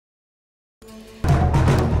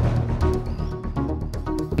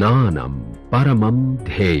Jnanam Paramam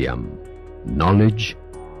Dhyayam. Knowledge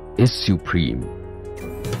is supreme.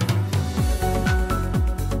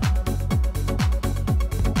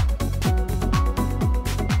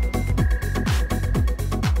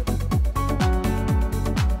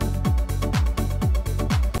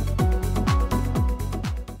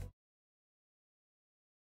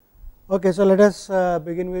 Okay, so let us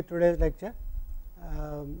begin with today's lecture.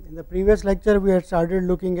 In the previous lecture, we had started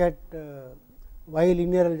looking at why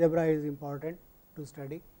linear algebra is important to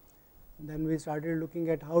study. Then we started looking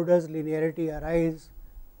at how does linearity arise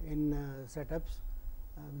in setups.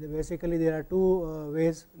 Basically, there are two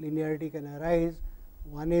ways linearity can arise.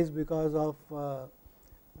 One is because of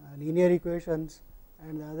linear equations,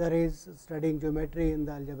 and the other is studying geometry in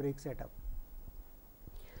the algebraic setup.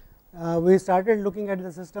 We started looking at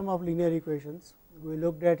the system of linear equations. We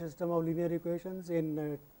looked at system of linear equations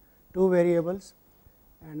in 2 variables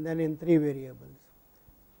and then in 3 variables.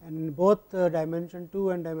 And in both dimension 2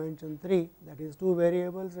 and dimension 3, that is 2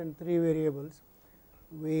 variables and 3 variables,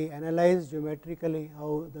 we analyzed geometrically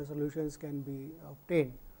how the solutions can be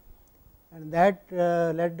obtained. And that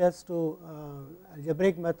led us to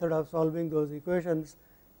algebraic method of solving those equations,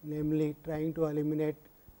 namely trying to eliminate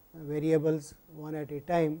variables one at a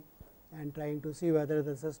time and trying to see whether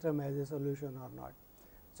the system has a solution or not.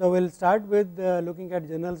 So, we will start with looking at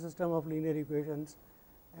general system of linear equations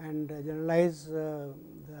and generalize the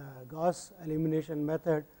Gauss elimination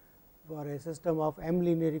method for a system of m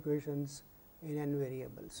linear equations in n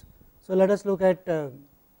variables. So, let us look at so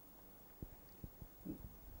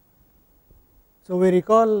we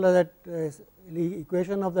recall that the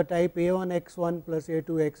equation of the type a1 x1 plus a2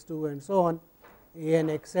 x2 and so on, a n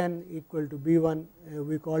x n equal to b 1,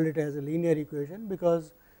 we call it as a linear equation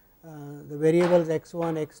because the variables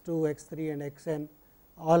x1, x2, x3 and xn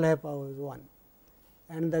all have powers 1,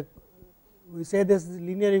 and we say this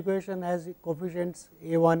linear equation has coefficients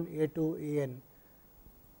a1, a2, a n.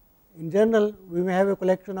 In general, we may have a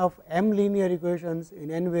collection of m linear equations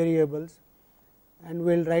in n variables, and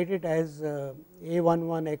we will write it as a11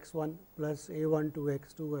 x1 plus a12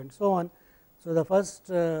 x2 and so on. So, the first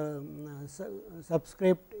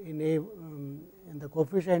subscript in in the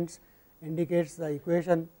coefficients indicates the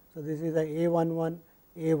equation. So, this is the a11,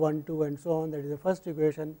 a12 and so on, that is the first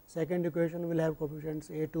equation. Second equation will have coefficients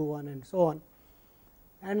a21 and so on,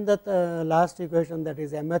 and the last equation, that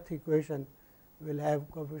is mth equation, will have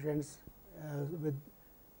coefficients with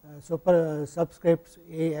subscripts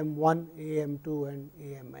am1, am2 and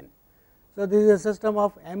amn. So, this is a system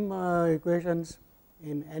of m equations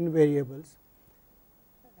in n variables,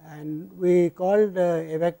 and we called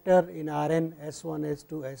a vector in Rn S1,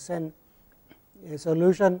 S2, Sn a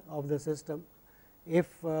solution of the system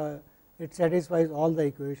if it satisfies all the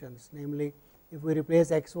equations, namely if we replace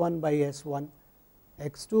x1 by s1,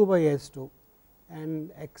 x2 by s2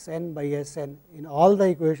 and xn by sn in all the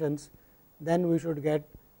equations, then we should get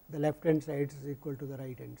the left hand side is equal to the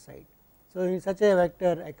right hand side. So, in such a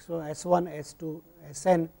vector s1, s2,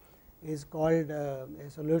 sn is called a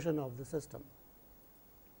solution of the system.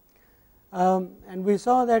 And we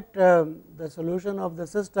saw that the solution of the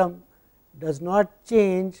system does not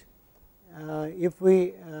change if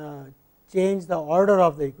we change the order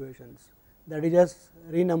of the equations, that is just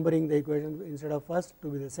renumbering the equations instead of first to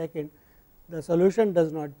be the second. The solution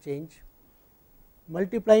does not change.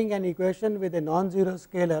 Multiplying an equation with a non-zero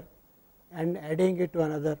scalar and adding it to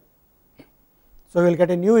another, so we will get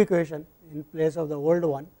a new equation in place of the old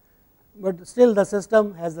one, but still the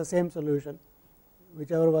system has the same solution,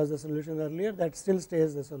 whichever was the solution earlier, that still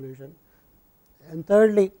stays the solution. And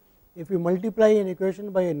thirdly, if you multiply an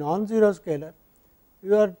equation by a non-zero scalar,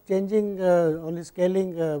 you are changing only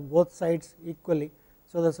scaling both sides equally,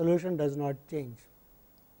 so the solution does not change.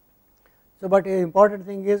 So, but an important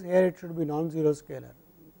thing is here it should be non-zero scalar,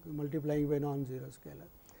 multiplying by non-zero scalar.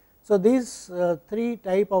 So, these 3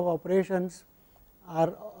 type of operations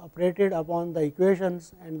are operated upon the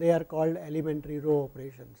equations, and they are called elementary row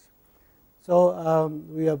operations. So,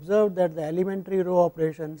 we observed that the elementary row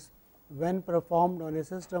operations, when performed on a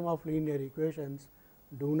system of linear equations,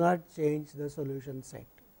 do not change the solution set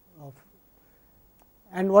of.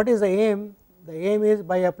 And what is the aim? The aim is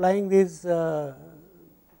by applying these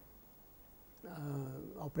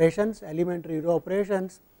operations, elementary row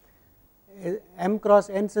operations, m cross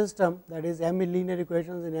n system, that is m linear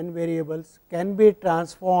equations in n variables, can be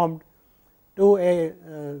transformed to a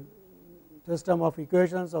system of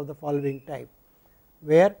equations of the following type,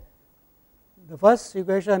 where the first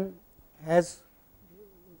equation has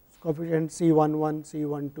coefficient C11,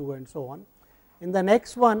 C12 and so on. In the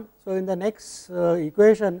next one, so in the next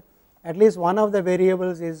equation, at least one of the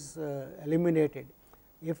variables is eliminated.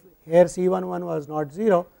 if here C11 was not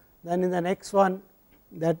 0, then in the next one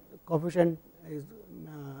that coefficient is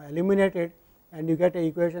eliminated and you get a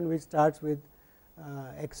equation which starts with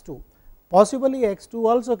x2. Possibly x2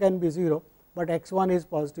 also can be 0, but x1 is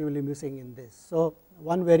positively missing in this. So,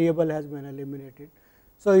 one variable has been eliminated.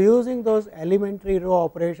 So, using those elementary row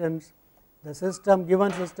operations, the system,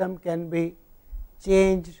 given system can be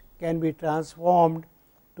changed, can be transformed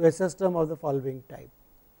to a system of the following type.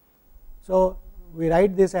 So, we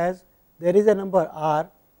write this as there is a number r.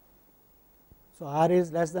 So, r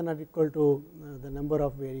is less than or equal to the number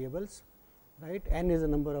of variables, right, n is the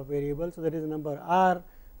number of variables. So, there is a number r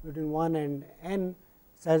between 1 and n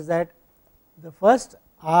such that the first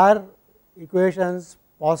r equations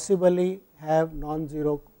possibly have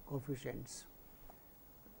non-zero coefficients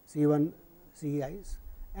C1 Ci's,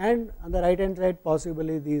 and on the right hand side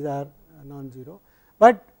possibly these are non-zero,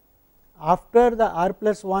 but after the r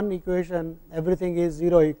plus 1 equation everything is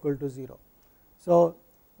 0 equal to 0. So,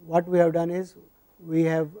 what we have done is we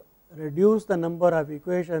have reduced the number of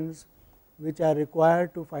equations which are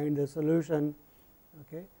required to find the solution,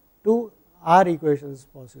 okay, to r equations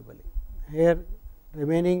possibly. Here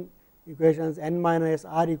remaining equations n minus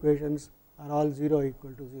r equations are all 0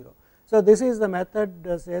 equal to 0. So, this is the method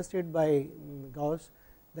suggested by Gauss,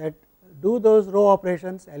 that do those row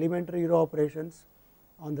operations, elementary row operations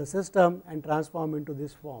on the system and transform into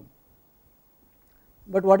this form.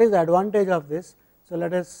 But what is the advantage of this? So,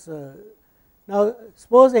 let us now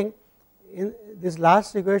supposing in this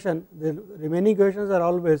last equation the remaining equations are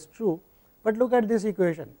always true, but look at this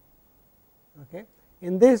equation. Okay.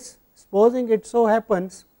 In this, supposing it so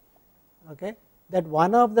happens, okay, that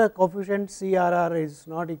one of the coefficients CRR is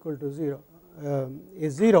not equal to 0,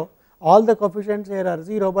 is 0, all the coefficients here are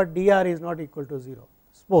 0, but dr is not equal to 0.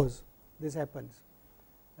 Suppose this happens,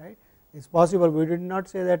 right. It is possible, we did not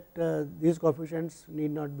say that these coefficients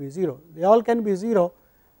need not be 0, they all can be 0,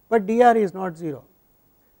 but dr is not 0.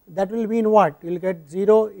 That will mean what? You will get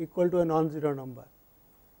 0 equal to a non-zero number,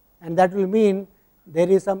 and that will mean there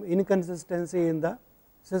is some inconsistency in the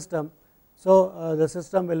system. So, the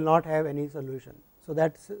system will not have any solution. So,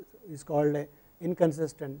 that is called a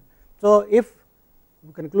inconsistent. So, if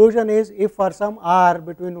conclusion is if for some r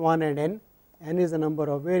between 1 and n is the number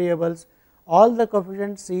of variables, all the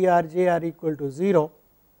coefficients C r j are equal to 0,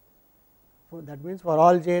 that means for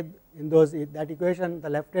all j in those that equation the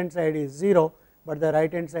left hand side is 0, but the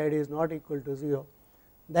right hand side is not equal to 0,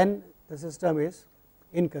 then the system is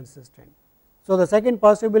inconsistent. So, the second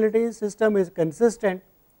possibility is system is consistent,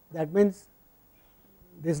 that means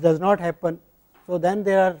this does not happen. So, then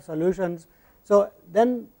there are solutions. So,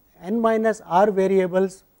 then n minus r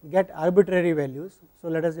variables get arbitrary values. So,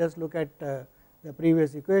 let us just look at the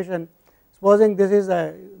previous equation. Supposing this is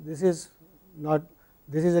a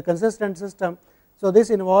consistent system. So,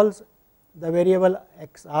 this involves the variable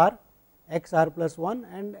xr plus 1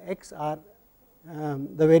 and xr,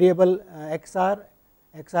 the variable xr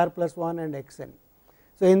plus 1 and xn.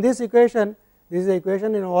 So, in this equation, this is the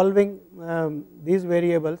equation involving these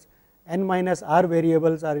variables, n minus r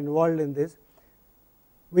variables are involved in this.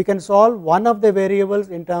 We can solve one of the variables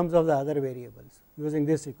in terms of the other variables using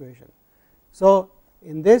this equation. So,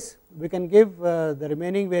 in this we can give the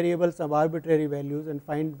remaining variables some arbitrary values and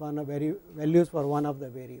find one of values for one of the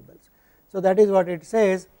variables. So, that is what it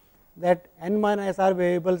says, that n minus r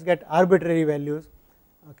variables get arbitrary values,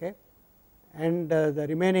 okay, and the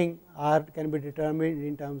remaining r can be determined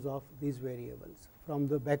in terms of these variables from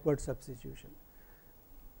the backward substitution.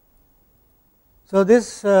 So,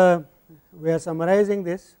 this we are summarizing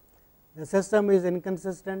this. The system is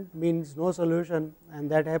inconsistent means no solution,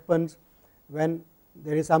 and that happens when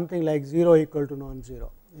there is something like 0 equal to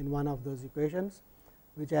non-zero in one of those equations,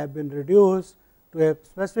 which have been reduced to a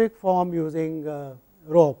specific form using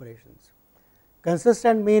row operations.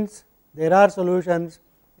 Consistent means there are solutions,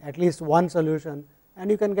 at least one solution,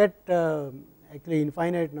 and you can get actually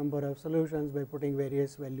infinite number of solutions by putting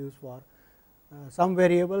various values for some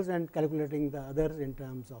variables and calculating the others in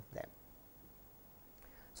terms of them.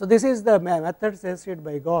 So, this is the method suggested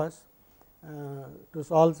by Gauss to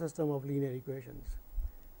solve system of linear equations.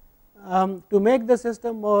 To make the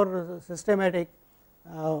system more systematic,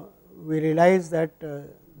 we realize that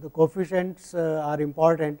the coefficients are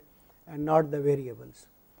important and not the variables.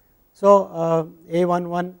 So,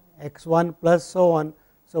 a11 x1 plus so on.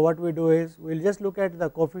 So, what we do is we will just look at the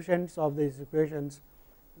coefficients of these equations.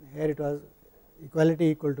 Here it was equality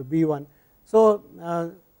equal to b1. So,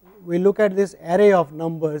 we look at this array of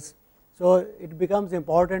numbers. So, it becomes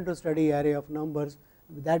important to study array of numbers,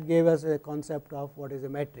 that gave us a concept of what is a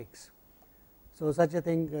matrix. So, such a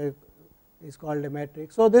thing is called a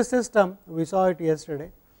matrix. So, this system we saw it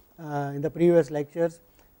yesterday. in the previous lectures,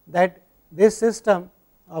 that this system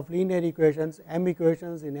of linear equations, m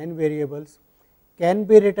equations in n variables, can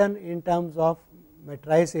be written in terms of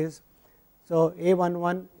matrices. So,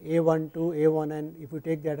 A11, A12, A1n, if you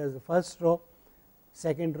take that as the first row,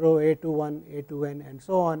 second row A21, A2n and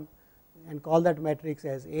so on, and call that matrix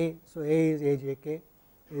as A. So, A is AJK,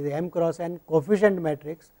 is the m cross n coefficient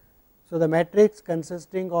matrix. So, the matrix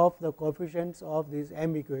consisting of the coefficients of these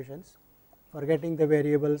m equations, forgetting the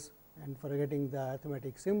variables and forgetting the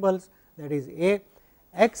arithmetic symbols, that is A.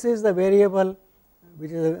 X is the variable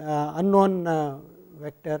which is an unknown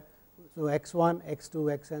vector. So, x1,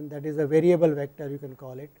 x2, xn, that is a variable vector, you can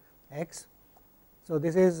call it x. So,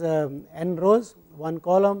 this is n rows, one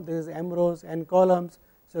column, this is m rows, n columns.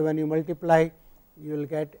 So, when you multiply, you will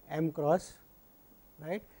get m cross,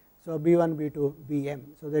 right. So, B1, B2, Bm.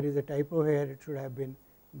 So, there is a typo here, it should have been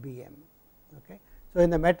Bm. Okay. So, in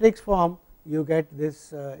the matrix form, you get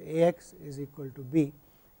this Ax is equal to B,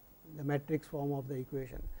 the matrix form of the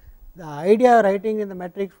equation. The idea of writing in the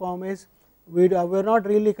matrix form is, we are not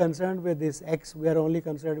really concerned with this x, we are only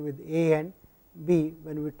concerned with A and B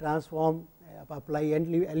when we transform, apply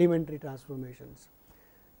elementary transformations.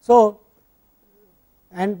 So,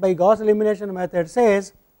 and by Gauss elimination method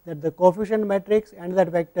says that the coefficient matrix and that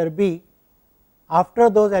vector B, after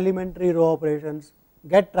those elementary row operations,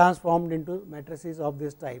 get transformed into matrices of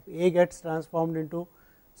this type. A gets transformed into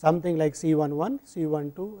something like C11,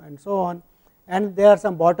 C12 and so on, and there are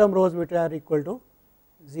some bottom rows which are equal to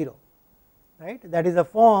 0, right. That is a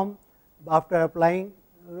form after applying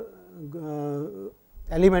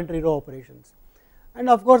elementary row operations, and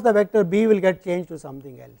of course, the vector B will get changed to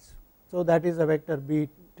something else. So, that is the vector B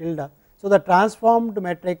tilde. So, the transformed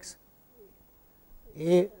matrix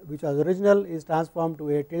A, which was original, is transformed to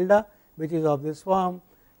A tilde, which is of this form,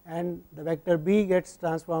 and the vector B gets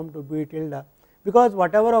transformed to B tilde, because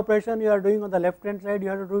whatever operation you are doing on the left hand side, you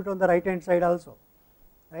have to do it on the right hand side also,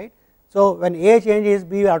 right. So, when A changes,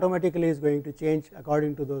 B automatically is going to change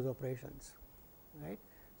according to those operations, right.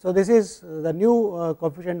 So, this is the new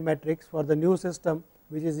coefficient matrix for the new system,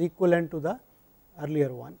 which is equivalent to the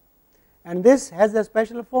earlier one, and this has a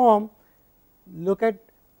special form. Look at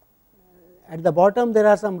the bottom, there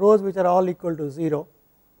are some rows which are all equal to 0,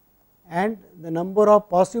 and the number of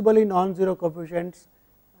possibly non-zero coefficients,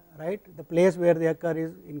 right, the place where they occur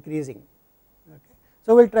is increasing. Okay.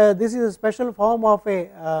 So, we will try, this is a special form of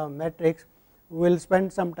a matrix. We will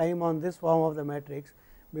spend some time on this form of the matrix,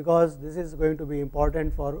 because this is going to be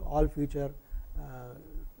important for all future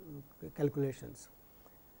calculations.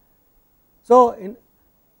 So,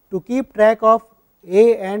 to keep track of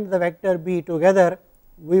A and the vector B together,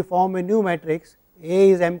 we form a new matrix.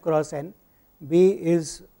 A is m cross n, B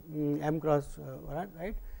is m cross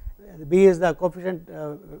right, B is the coefficient,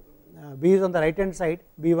 B is on the right hand side,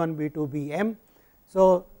 B1, B2, Bm.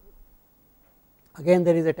 So, again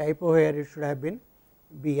there is a typo here, it should have been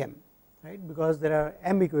Bm, right, because there are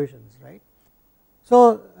m equations, right.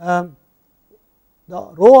 So, the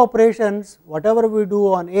row operations whatever we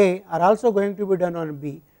do on A are also going to be done on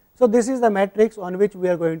B. So, this is the matrix on which we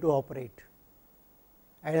are going to operate,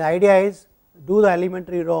 and the idea is do the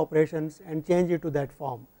elementary row operations and change it to that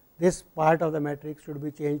form. This part of the matrix should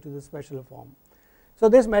be changed to the special form. So,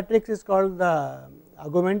 this matrix is called the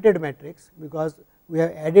augmented matrix, because we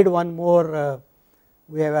have added one more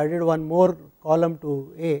column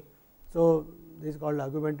to A. So, this is called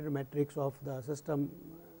augmented matrix of the system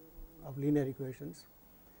of linear equations,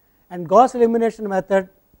 and Gauss elimination method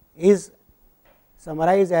is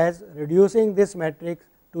summarized as reducing this matrix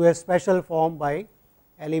to a special form by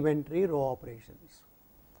elementary row operations.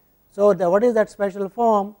 So, what is that special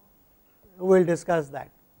form? We will discuss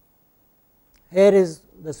that. Here is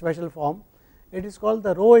the special form, it is called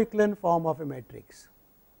the row echelon form of a matrix.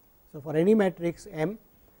 So, for any matrix M,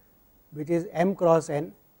 which is m cross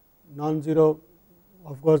n, non-zero,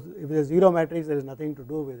 of course, if it is a 0 matrix, there is nothing to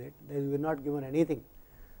do with it, they will not given anything.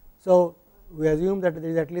 So, we assume that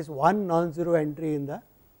there is at least one non-zero entry in the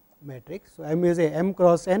matrix. So, M is a m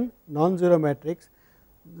cross n non-zero matrix.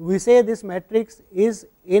 We say this matrix is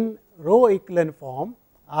in row echelon form,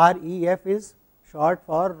 REF is short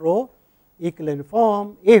for row echelon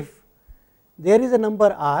form, if there is a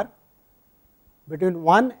number r between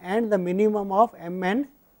 1 and the minimum of m and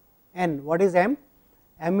n. What is m?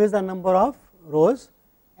 M is the number of rows,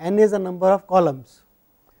 n is the number of columns.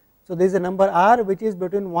 So, there is a number r which is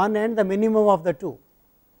between 1 and the minimum of the two,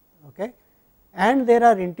 okay. And there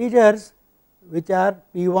are integers which are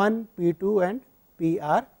p1, p2 and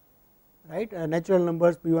pr, right, natural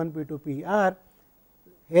numbers p1, p2, pr.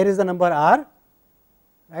 Here is the number r,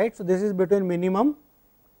 right. So, this is between minimum,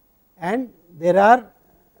 and there are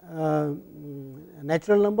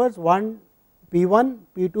natural numbers 1 P1,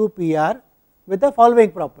 P2, PR with the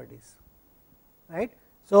following properties, right.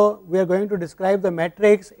 So, we are going to describe the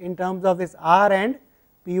matrix in terms of this R and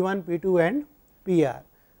P1, P2 and PR.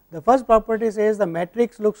 The first property says the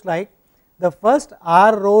matrix looks like the first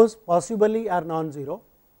R rows possibly are non-zero,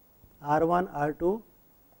 R1, R2,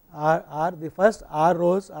 R, the first R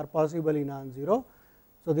rows are possibly non-zero.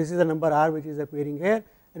 So, this is the number R which is appearing here,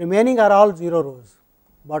 remaining are all 0 rows,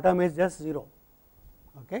 bottom is just 0.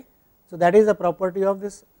 Okay. So, that is the property of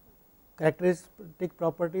this characteristic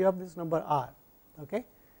property of this number R. Okay.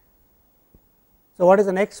 So, what is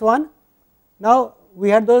the next one? Now, we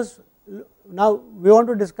had those, now we want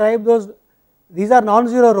to describe those, these are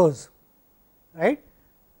non-zero rows, right.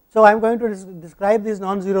 So, I am going to describe these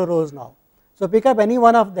non-zero rows now. So, pick up any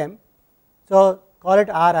one of them. So, call it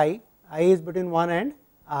Ri, I is between 1 and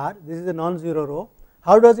R, this is a non-zero row.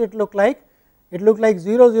 How does it look like? It looks like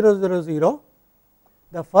 0, 0, 0, 0.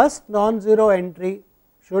 The first non-zero entry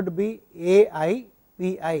should be Ai,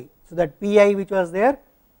 Pi. So, that Pi which was there,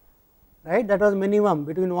 right, that was minimum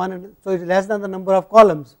between 1 and, so it is less than the number of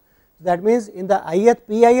columns. So, that means in the ith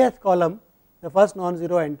Pith column the first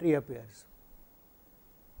non-zero entry appears.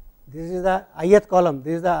 This is the ith column,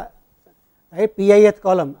 this is the right Pith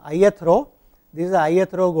column, ith row, this is the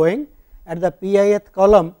ith row going, at the Pith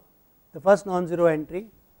column the first non-zero entry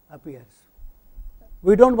appears.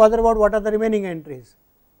 We do not bother about what are the remaining entries,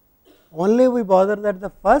 only we bother that the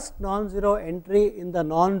first non-zero entry in the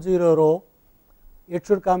non-zero row, it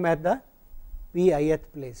should come at the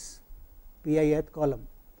Pith place, Pith column,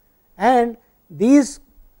 and these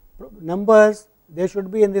numbers they should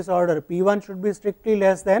be in this order. P1 should be strictly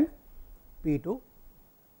less than P2,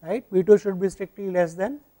 right, P2 should be strictly less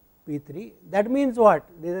than P3. That means what?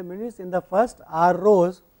 This means in the first R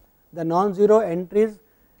rows the non-zero entries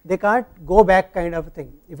they can't go back kind of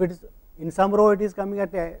thing. If it is in some row it is coming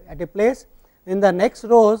at a place, in the next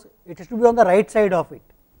rows it has to be on the right side of it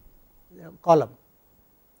column,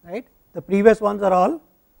 right, the previous ones are all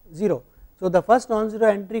 0. So, the first non-zero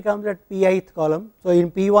entry comes at Pith column. So, in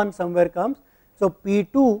P1 somewhere comes. So,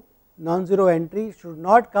 P2 non-zero entry should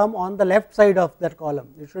not come on the left side of that column,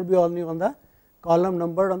 it should be only on the column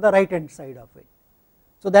numbered on the right hand side of it.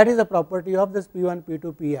 So, that is the property of this P1,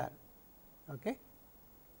 P2, PR. Okay.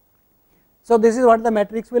 So, this is what the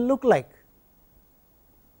matrix will look like.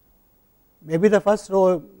 Maybe the first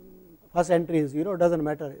row, first entry is 0, does not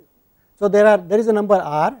matter. So, there is a number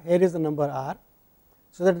R, here is the number R.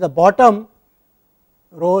 So, that the bottom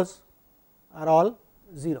rows are all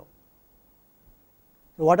 0.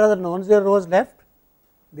 So, what are the non-zero rows left?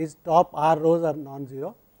 These top R rows are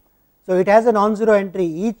non-zero. So, it has a non-zero entry,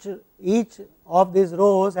 each of these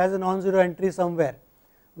rows has a non-zero entry somewhere.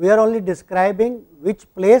 We are only describing which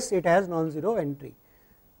place it has non-zero entry.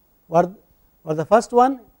 For the first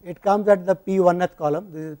one it comes at the P1th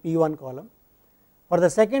column, this is P1 column. For the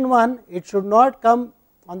second one it should not come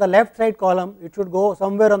on the left side column, it should go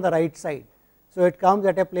somewhere on the right side. So, it comes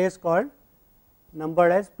at a place called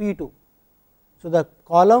numbered as P2. So, the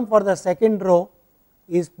column for the second row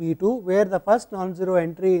is P2, where the first non-zero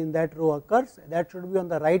entry in that row occurs, that should be on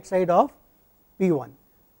the right side of P1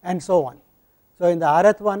 and so on. So, in the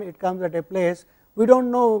Rth one it comes at a place, we do not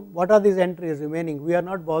know what are these entries remaining, we are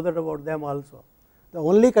not bothered about them also. The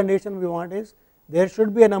only condition we want is there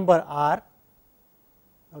should be a number R,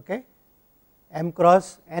 okay, M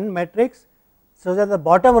cross N matrix, so that the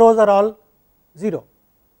bottom rows are all 0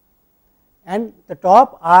 and the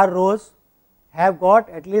top R rows have got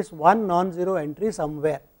at least one non-zero entry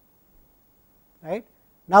somewhere, right.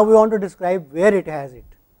 Now, we want to describe where it has it.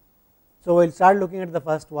 So, we will start looking at the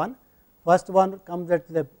first one. First one comes at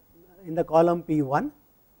the in the column P1.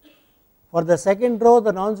 For the second row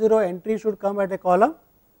the non-zero entry should come at a column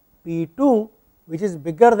P2, which is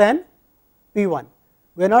bigger than P1.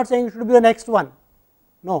 We are not saying it should be the next one,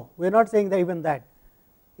 no, we are not saying that even that.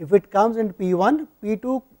 If it comes in P1,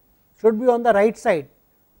 P2 should be on the right side.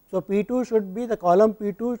 So, P2 should be, the column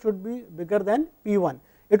P2 should be bigger than P1.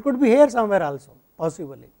 It could be here somewhere also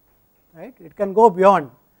possibly, right, it can go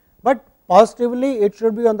beyond, but positively it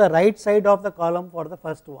should be on the right side of the column for the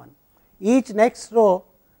first one. Each next row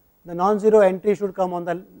the non-zero entry should come on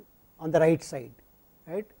the right side,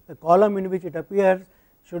 right, the column in which it appears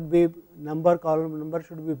should be column number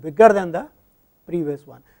should be bigger than the previous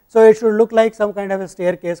one. So, it should look like some kind of a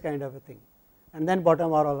staircase kind of a thing, and then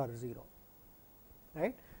bottom are all are 0,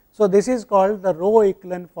 right. So, this is called the row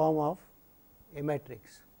equivalent form of a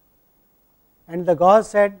matrix, and the Gauss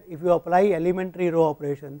said if you apply elementary row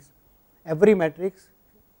operations, every matrix,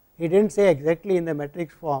 he did not say exactly in the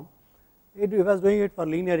matrix form, it was doing it for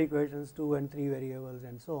linear equations 2 and 3 variables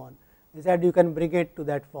and so on. He said you can bring it to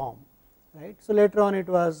that form, right. So, later on it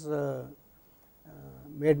was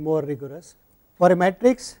made more rigorous. For a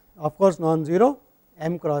matrix of course non-zero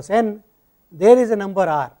m cross n, there is a number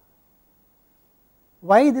r.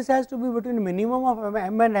 Why this has to be between minimum of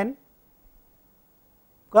m and n?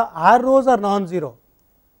 Because r rows are non-zero,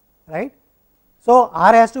 right. So,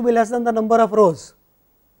 r has to be less than the number of rows,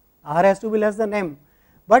 r has to be less than m,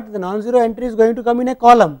 but the non-zero entry is going to come in a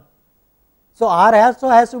column. So, r also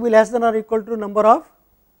has to be less than or equal to number of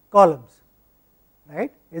columns,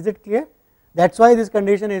 right. Is it clear? That is why this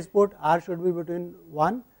condition is put, r should be between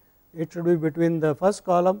 1, it should be between the first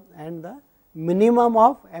column and the minimum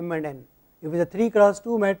of m and n. If it is a 3 cross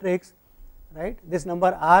 2 matrix, right, this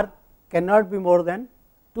number r cannot be more than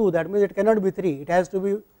 2, that means it cannot be 3, it has to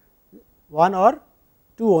be 1 or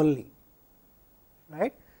 2 only,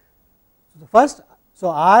 right. So, first, so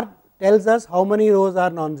r tells us how many rows are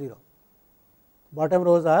non-zero, bottom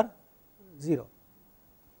rows are 0,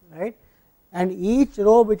 right, and each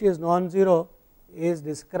row which is non-zero is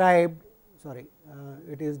described,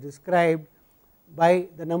 it is described by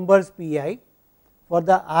the numbers pi. For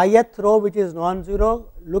the ith row which is non-zero,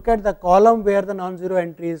 look at the column where the non-zero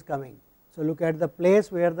entry is coming. So, look at the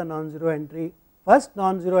place where the non-zero entry, first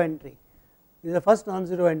non-zero entry is the first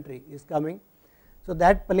non-zero entry is coming. So,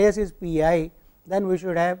 that place is pi, then we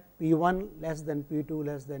should have p1 less than p2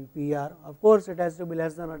 less than pr. Of course, it has to be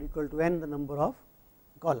less than or equal to n the number of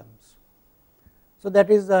columns. So, that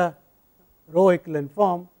is the row equivalent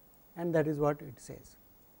form, and that is what it says.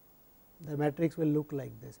 The matrix will look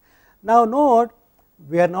like this. Now, note,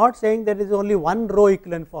 we are not saying there is only one row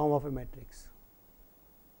equivalent form of a matrix,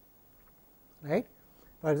 right.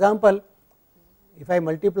 For example, if I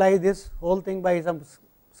multiply this whole thing by some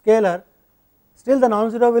scalar, still the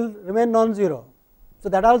non-zero will remain non-zero. So,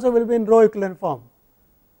 that also will be in row equivalent form,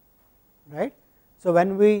 right. So,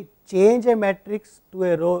 when we change a matrix to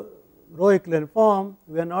a row equivalent form,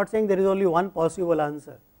 we are not saying there is only one possible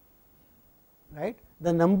answer, right.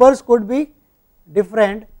 The numbers could be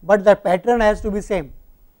different, but the pattern has to be same,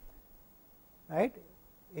 right.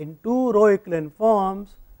 In two row equivalent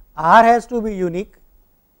forms, r has to be unique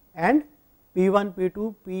and p1,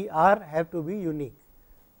 p2, pr have to be unique,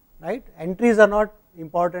 right. Entries are not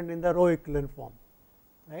important in the row equivalent form,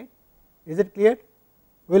 right. Is it clear?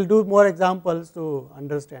 We will do more examples to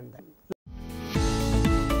understand that.